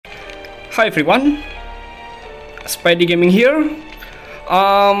Hi everyone, Spidey Gaming here.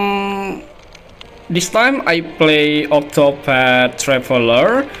 This time I play Octopath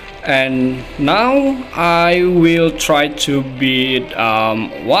Traveler, and now I will try to beat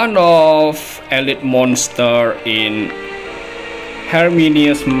one of elite monster in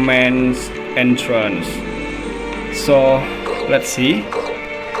Harmonious Man's entrance. So let's see.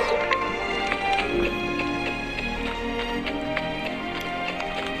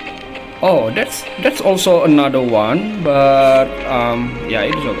 Oh, that's also another one, but yeah,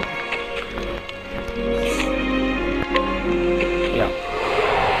 it's okay. Yeah.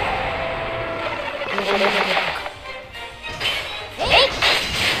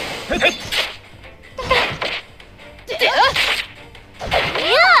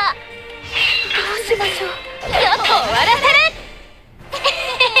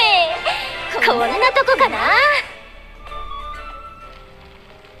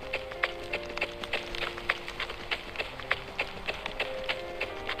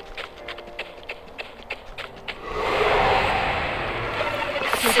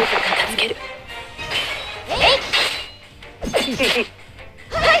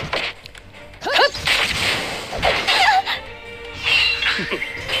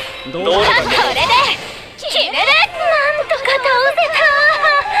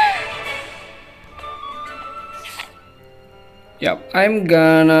 Yep, I'm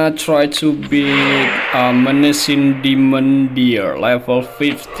gonna try to beat Menacing Demon Deer level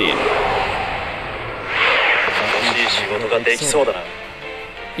 15.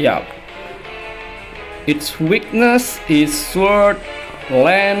 Yep. Its weakness is sword,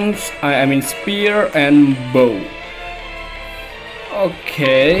 lance, I mean spear and bow.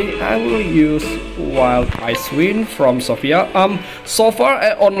 Okay, I will use Wild Ice Wind from Sophia. So far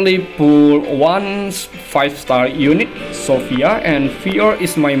I only pull one 5-star unit, Sophia, and Fear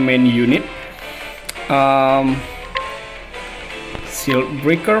is my main unit. Shield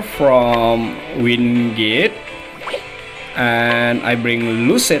Breaker from Wingate, and I bring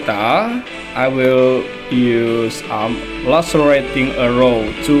Lucetta. I will use Lacerating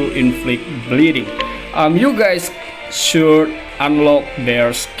Arrow to inflict bleeding. You guys should unlock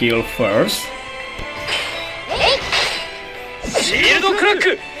their skill first.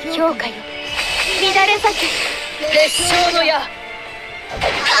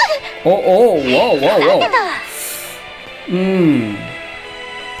 Oh, whoa.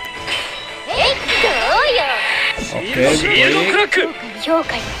 Okay,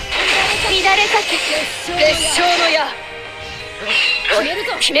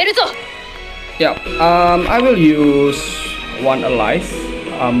 yeah, I will use one alive.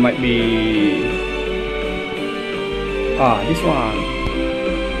 Might be this one,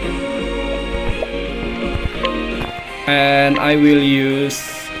 and I will use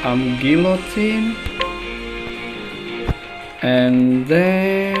Guillotine, and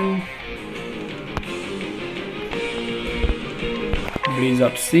then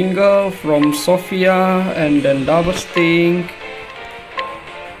Blizzard Single from Sophia, and then Double Sting.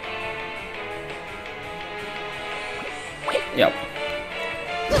 Yep.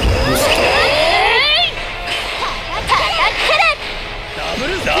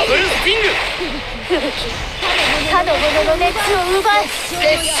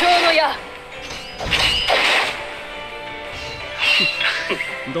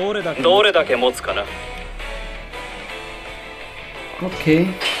 Okay.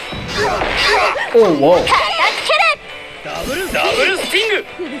 Oh, wow.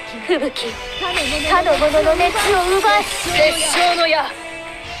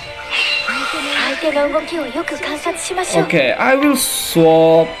 Okay, I will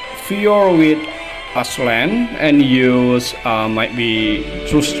swap Fear with Aslan and use might be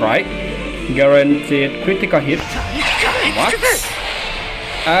True Strike, guaranteed critical hit. What?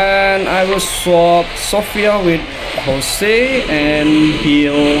 And I will swap Sophia with Jose and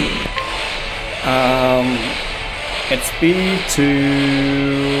heal HP to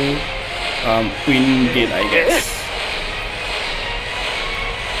Wingate, I guess.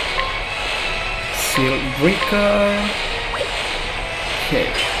 Shield Breaker. Okay.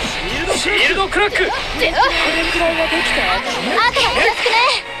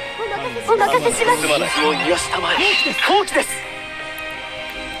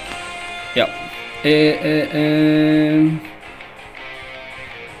 Yep.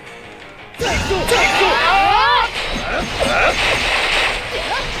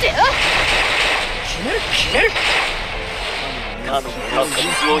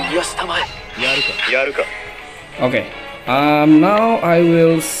 Okay. Now I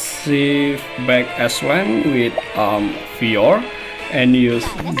will save back Aslan with Fior, and use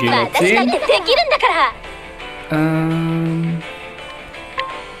私だって guillotine. できるんだから。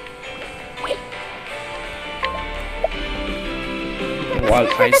 While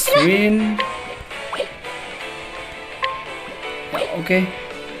I swing. Okay.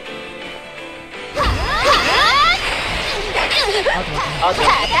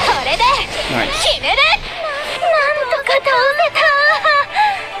 Nice.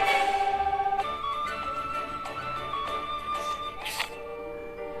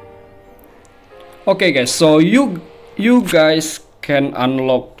 Okay guys, so you guys can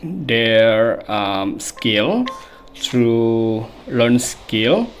unlock their skill through learn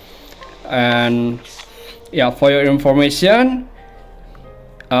skill. And yeah, for your information,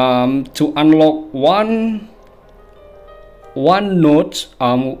 to unlock one node,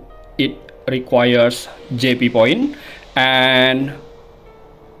 it requires JP point, and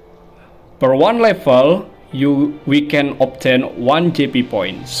per one level we can obtain 1 JP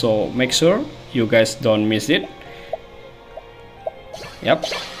point, so make sure you guys don't miss it. Yep,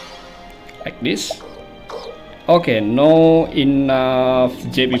 like this. Okay, no enough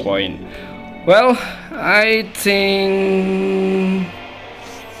JP point. Well, I think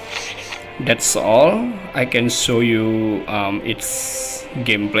that's all I can show you its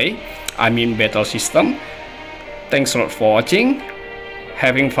gameplay, I mean battle system. Thanks a lot for watching,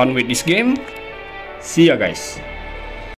 having fun with this game. See ya guys.